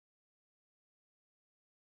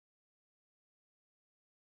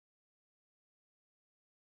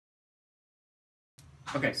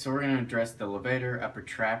Okay, so we're going to address the levator upper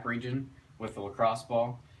trap region with the lacrosse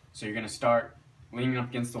ball. So you're going to start leaning up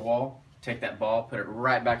against the wall, take that ball, put it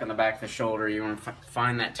right back on the back of the shoulder. You want to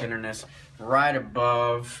find that tenderness right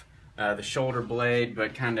above the shoulder blade,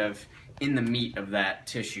 but kind of in the meat of that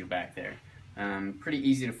tissue back there. Pretty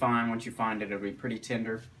easy to find. Once you find it, it'll be pretty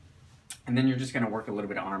tender. And then you're just going to work a little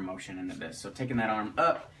bit of arm motion into this. So taking that arm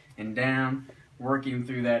up and down, working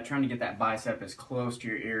through that, trying to get that bicep as close to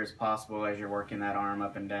your ear as possible as you're working that arm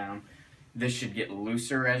up and down. This should get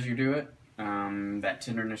looser as you do it. That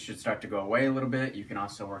tenderness should start to go away a little bit. You can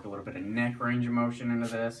also work a little bit of neck range of motion into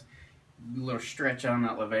this. A little stretch on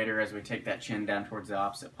that levator as we take that chin down towards the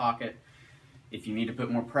opposite pocket. If you need to put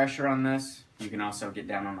more pressure on this, you can also get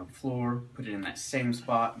down on the floor, put it in that same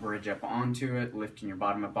spot, bridge up onto it, lifting your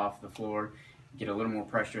bottom up off the floor, get a little more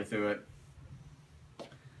pressure through it.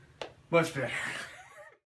 Much better.